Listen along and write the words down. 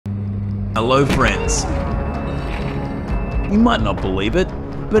Hello friends. You might not believe it,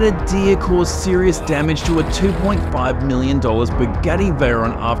 but a deer caused serious damage to a $2.5 million Bugatti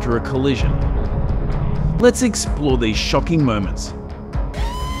Veyron after a collision. Let's explore these shocking moments.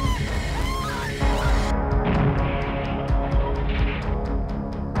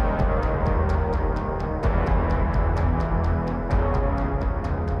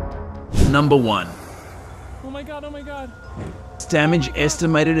 Number 1. Oh my god. Damage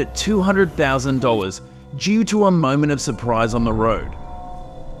estimated at $200,000 due to a moment of surprise on the road.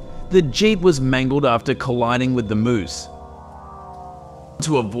 The Jeep was mangled after colliding with the moose.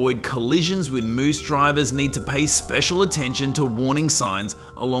 To avoid collisions with moose, drivers need to pay special attention to warning signs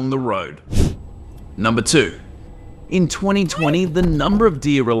along the road. Number 2. In 2020, the number of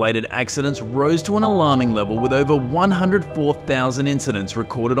deer-related accidents rose to an alarming level with over 104,000 incidents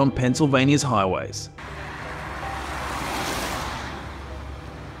recorded on Pennsylvania's highways.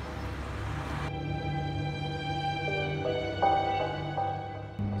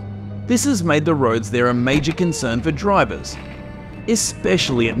 This has made the roads there a major concern for drivers,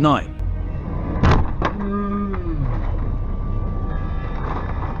 especially at night.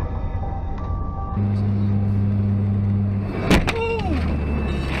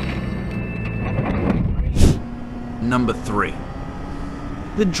 Number 3.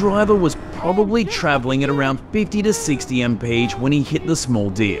 The driver was probably traveling at around 50 to 60 mph when he hit the small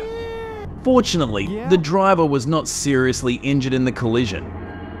deer. Fortunately, the driver was not seriously injured in the collision.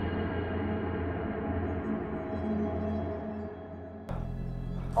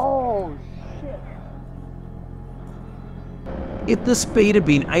 Oh shit. If the speed had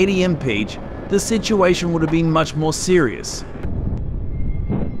been 80 mph, the situation would have been much more serious.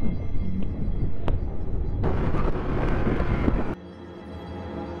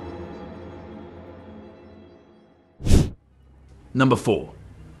 Number 4.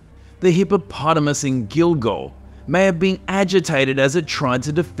 The hippopotamus in Gilgol may have been agitated as it tried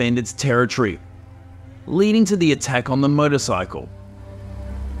to defend its territory, leading to the attack on the motorcycle.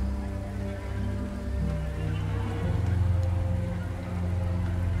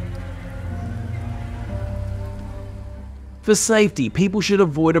 For safety, people should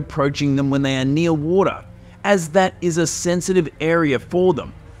avoid approaching them when they are near water, as that is a sensitive area for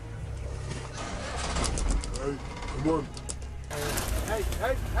them. Hey, come on.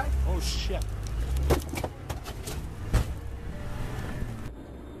 Hey. Oh shit.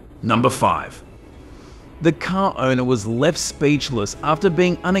 Number 5. The car owner was left speechless after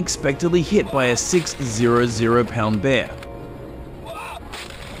being unexpectedly hit by a 600-pound bear.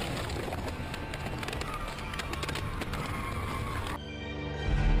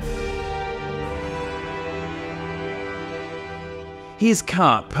 His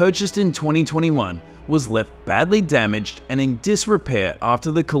car, purchased in 2021, was left badly damaged and in disrepair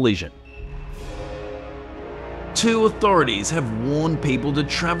after the collision. 2 authorities have warned people to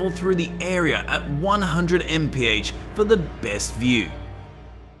travel through the area at 100 mph for the best view.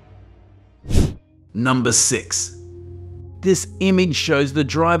 Number 6. This image shows the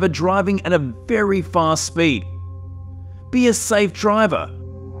driver driving at a very fast speed. Be a safe driver.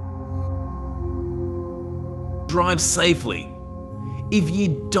 Drive safely if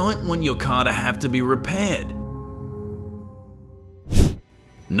you don't want your car to have to be repaired.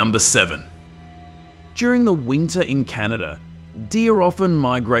 Number 7. During the winter in Canada, deer often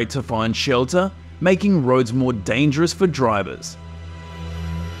migrate to find shelter, making roads more dangerous for drivers.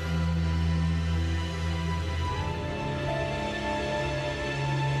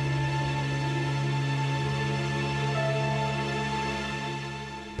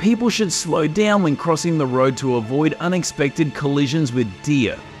 People should slow down when crossing the road to avoid unexpected collisions with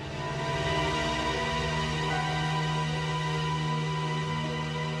deer.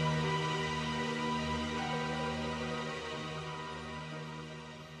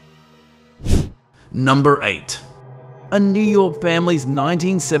 Number 8. A New York family's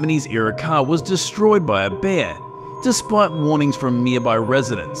 1970s era car was destroyed by a bear, despite warnings from nearby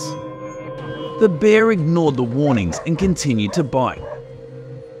residents. The bear ignored the warnings and continued to bite.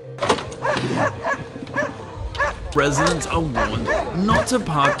 Residents are warned not to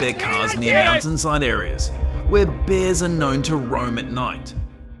park their cars near mountainside areas, where bears are known to roam at night.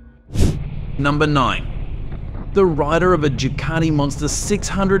 Number 9. The rider of a Ducati Monster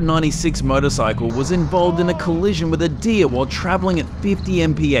 696 motorcycle was involved in a collision with a deer while traveling at 50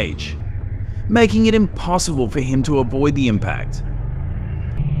 mph, making it impossible for him to avoid the impact.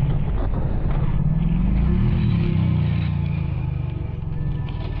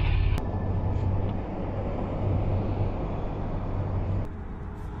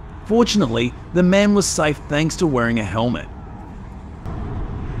 Fortunately, the man was safe thanks to wearing a helmet.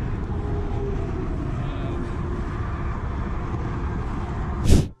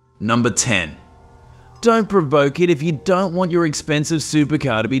 Number 10. Don't provoke it if you don't want your expensive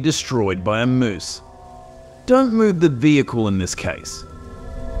supercar to be destroyed by a moose. Don't move the vehicle in this case.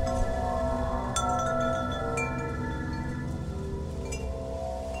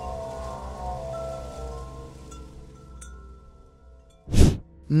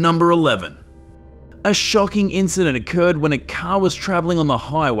 Number 11. A shocking incident occurred when a car was traveling on the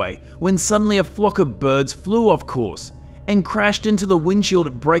highway when suddenly a flock of birds flew off course and crashed into the windshield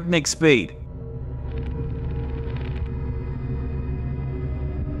at breakneck speed.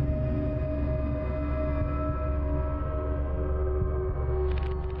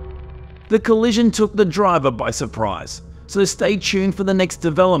 The collision took the driver by surprise, so stay tuned for the next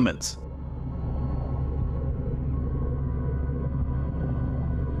developments.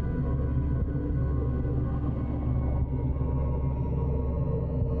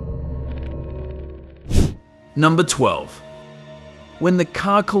 Number 12. When the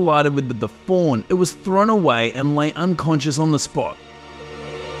car collided with the fawn, it was thrown away and lay unconscious on the spot.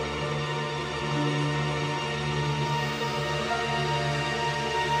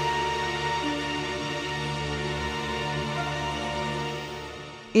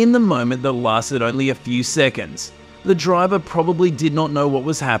 In the moment that lasted only a few seconds, the driver probably did not know what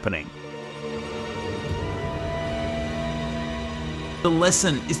was happening. The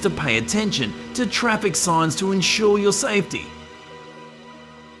lesson is to pay attention to traffic signs to ensure your safety.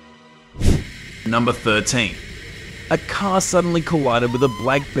 Number 13. A car suddenly collided with a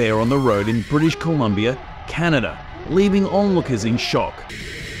black bear on the road in British Columbia, Canada, leaving onlookers in shock.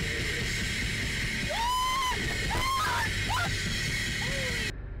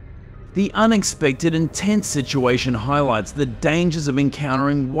 The unexpected and tense situation highlights the dangers of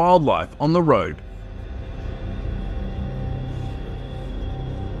encountering wildlife on the road.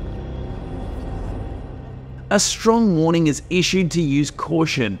 A strong warning is issued to use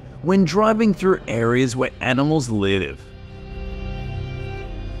caution when driving through areas where animals live.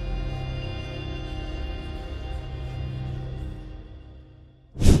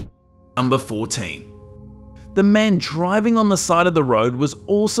 Number 14. The man driving on the side of the road was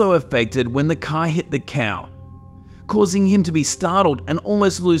also affected when the car hit the cow, causing him to be startled and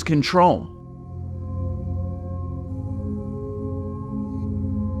almost lose control.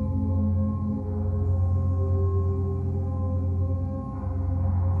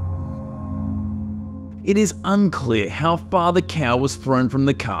 It is unclear how far the cow was thrown from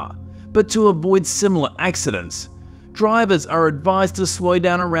the car, but to avoid similar accidents, drivers are advised to slow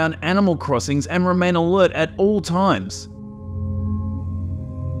down around animal crossings and remain alert at all times.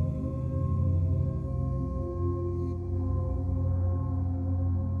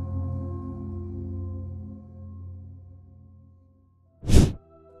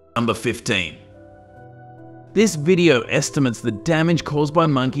 Number 15. This video estimates the damage caused by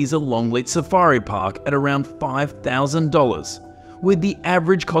monkeys at Longleat Safari Park at around $5,000, with the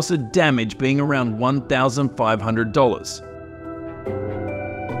average cost of damage being around $1,500.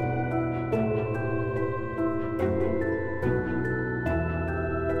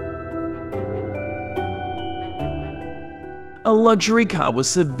 A luxury car was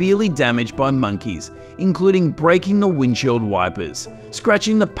severely damaged by monkeys, including breaking the windshield wipers,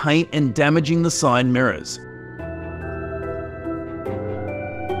 scratching the paint and damaging the side mirrors.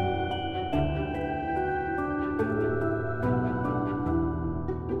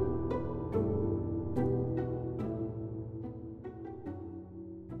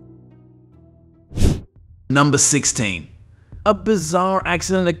 Number 16. A bizarre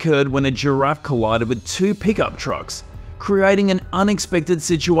accident occurred when a giraffe collided with two pickup trucks, creating an unexpected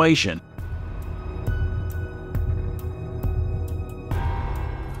situation.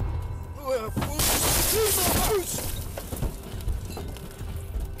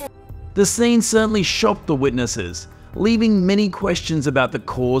 The scene certainly shocked the witnesses, leaving many questions about the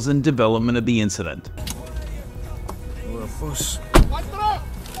cause and development of the incident.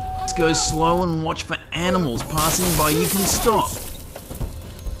 Go slow and watch for animals passing by. You can stop.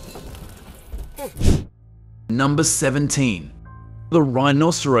 Number 17. The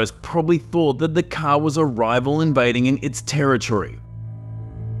rhinoceros probably thought that the car was a rival invading its territory.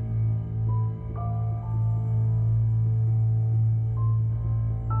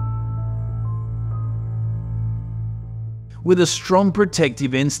 With a strong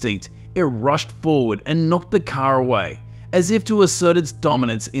protective instinct, it rushed forward and knocked the car away, as if to assert its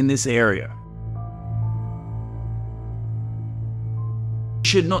dominance in this area. You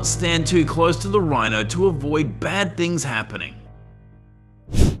should not stand too close to the rhino to avoid bad things happening.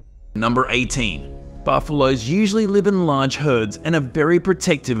 Number 18. Buffaloes usually live in large herds and are very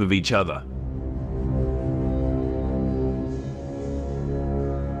protective of each other.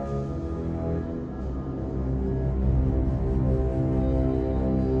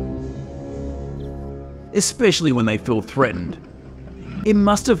 especially when they feel threatened. It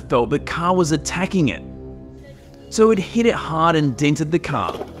must have felt the car was attacking it, so it hit it hard and dented the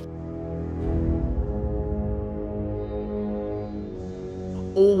car.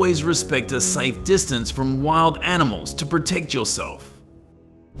 Always respect a safe distance from wild animals to protect yourself.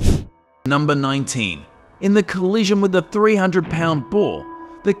 Number 19. In the collision with the 300-pound boar,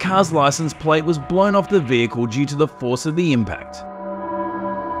 the car's license plate was blown off the vehicle due to the force of the impact.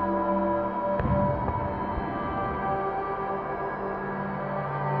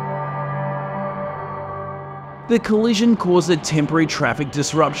 The collision caused a temporary traffic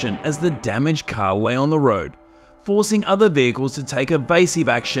disruption as the damaged car lay on the road, forcing other vehicles to take evasive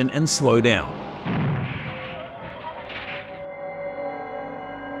action and slow down.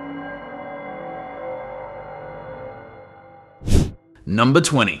 Number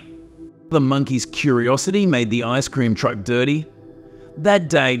 20. The monkey's curiosity made the ice cream truck dirty. That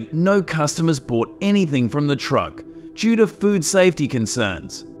day, no customers bought anything from the truck due to food safety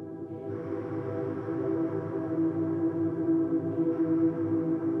concerns.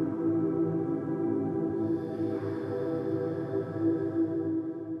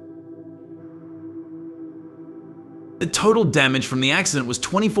 The total damage from the accident was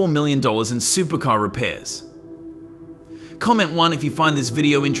 $24 million in supercar repairs. Comment 1 if you find this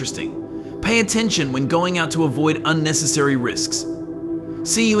video interesting. Pay attention when going out to avoid unnecessary risks.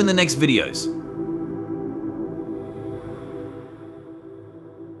 See you in the next videos.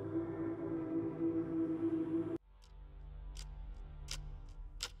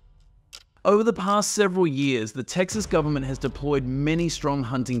 Over the past several years, the Texas government has deployed many strong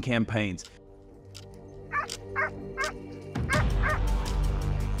hunting campaigns.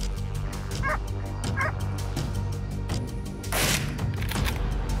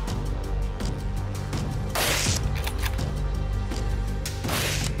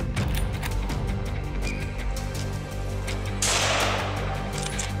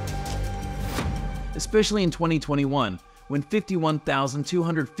 Especially in 2021, when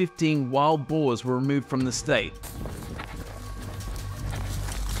 51,215 wild boars were removed from the state.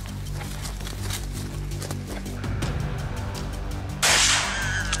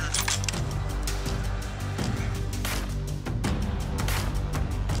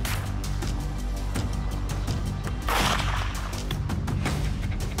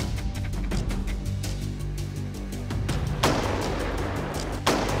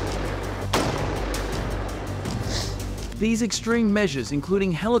 These extreme measures,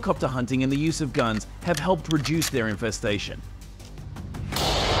 including helicopter hunting and the use of guns, have helped reduce their infestation.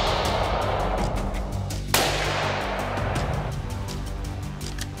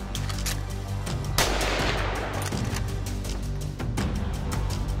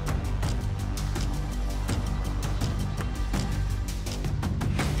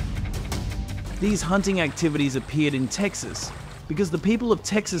 These hunting activities appeared in Texas because the people of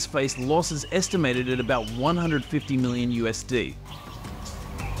Texas faced losses estimated at about 150 million USD.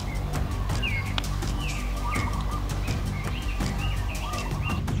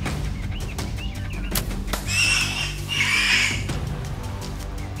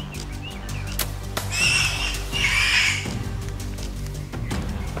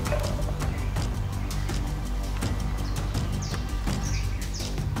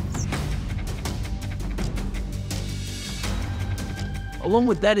 Along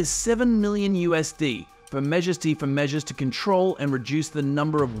with that is 7 million USD for measures to control and reduce the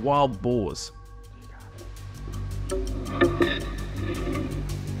number of wild boars.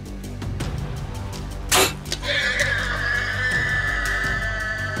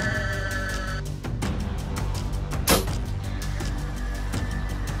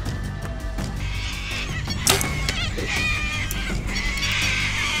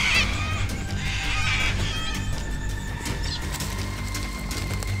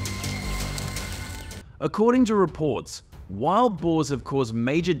 According to reports, wild boars have caused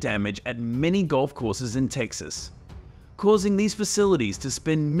major damage at many golf courses in Texas, causing these facilities to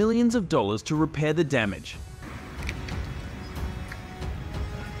spend millions of dollars to repair the damage.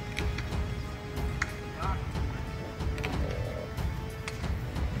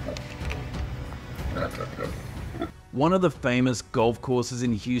 One of the famous golf courses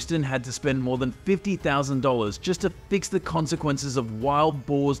in Houston had to spend more than $50,000 just to fix the consequences of wild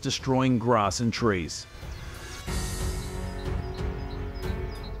boars destroying grass and trees.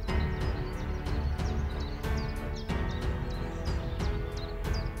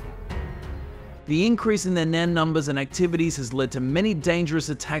 The increase in their numbers and activities has led to many dangerous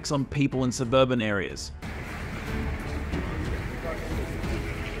attacks on people in suburban areas.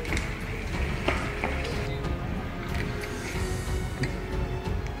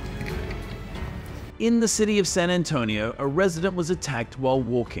 In the city of San Antonio, a resident was attacked while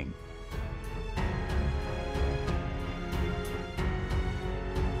walking.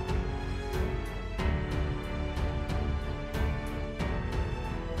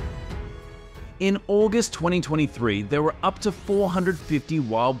 In August 2023, there were up to 450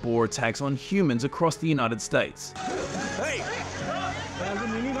 wild boar attacks on humans across the United States. Hey!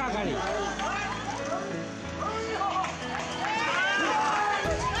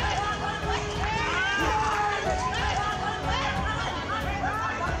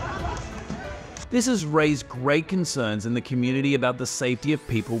 This has raised great concerns in the community about the safety of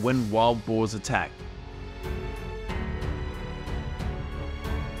people when wild boars attack.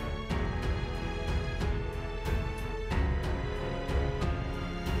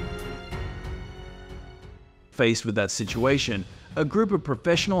 Faced with that situation, a group of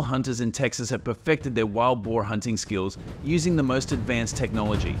professional hunters in Texas have perfected their wild boar hunting skills using the most advanced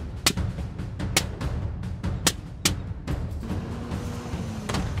technology.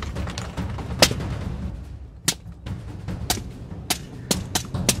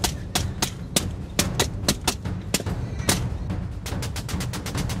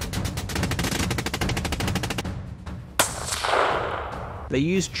 They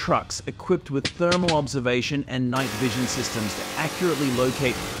use trucks equipped with thermal observation and night vision systems to accurately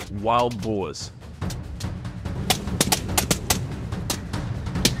locate wild boars.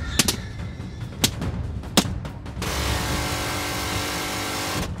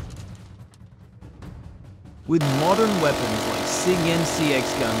 With modern weapons like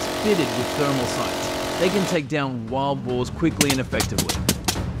SIG-N-CX guns fitted with thermal sights, they can take down wild boars quickly and effectively.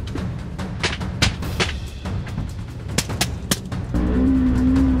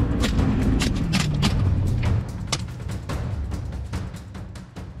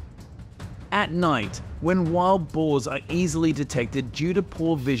 At night, when wild boars are easily detected due to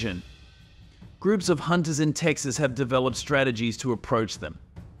poor vision, groups of hunters in Texas have developed strategies to approach them.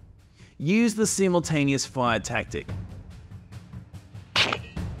 Use the simultaneous fire tactic.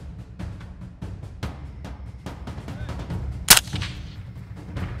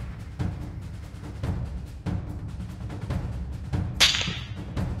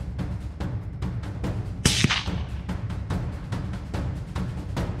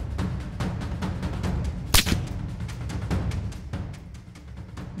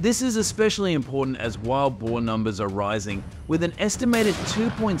 This is especially important as wild boar numbers are rising, with an estimated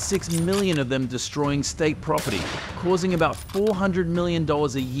 2.6 million of them destroying state property, causing about $400 million a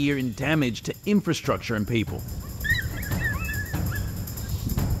year in damage to infrastructure and people.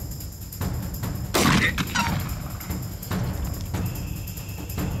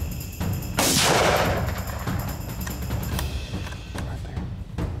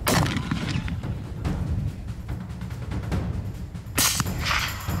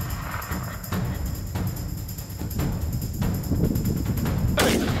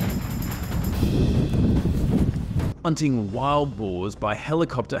 Hunting wild boars by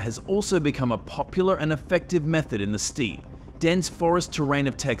helicopter has also become a popular and effective method in the steep, dense forest terrain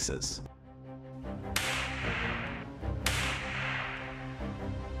of Texas.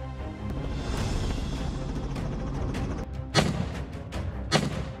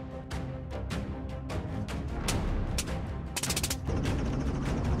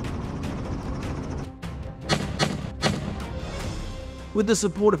 With the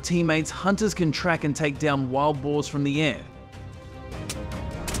support of teammates, hunters can track and take down wild boars from the air.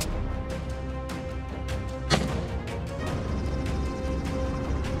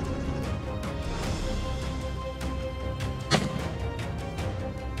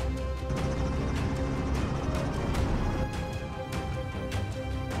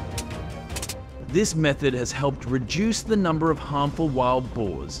 This method has helped reduce the number of harmful wild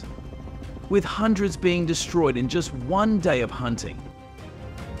boars, with hundreds being destroyed in just one day of hunting.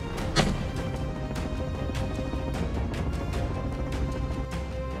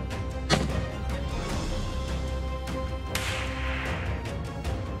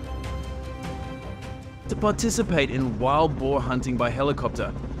 To participate in wild boar hunting by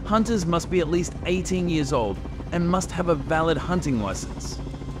helicopter, hunters must be at least 18 years old and must have a valid hunting license.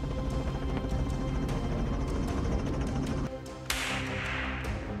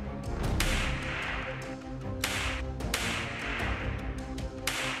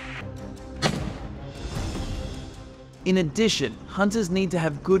 In addition, hunters need to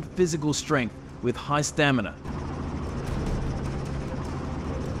have good physical strength with high stamina.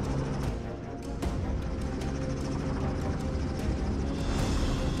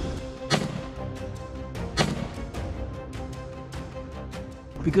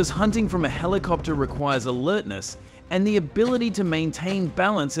 Because hunting from a helicopter requires alertness, and the ability to maintain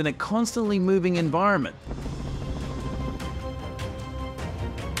balance in a constantly moving environment.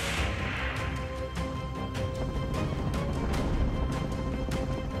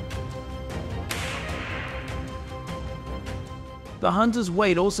 The hunter's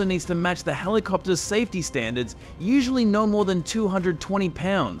weight also needs to match the helicopter's safety standards, usually no more than 220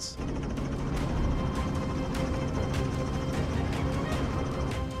 pounds.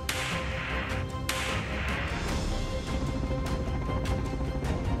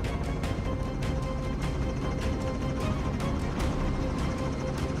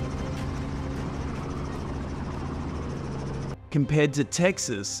 Compared to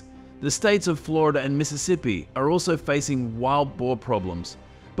Texas, the states of Florida and Mississippi are also facing wild boar problems,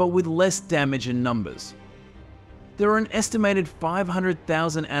 but with less damage and numbers. There are an estimated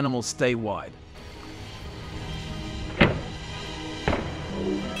 500,000 animals statewide.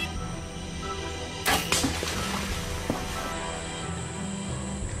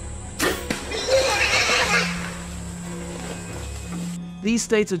 These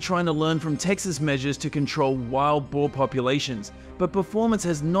states are trying to learn from Texas measures to control wild boar populations, but performance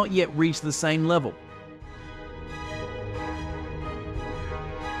has not yet reached the same level.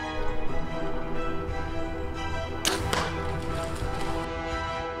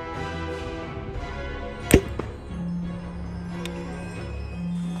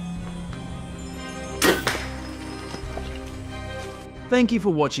 Thank you for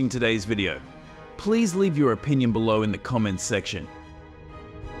watching today's video. Please leave your opinion below in the comments section.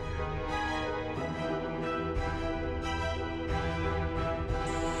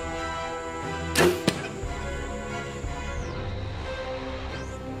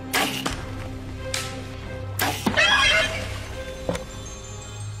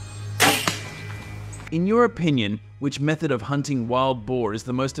 In your opinion, which method of hunting wild boar is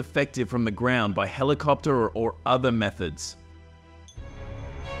the most effective from the ground by helicopter or other methods?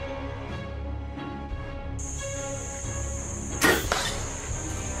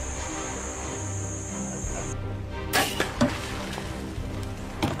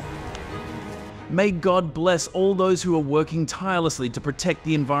 May God bless all those who are working tirelessly to protect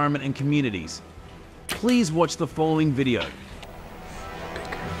the environment and communities. Please watch the following video.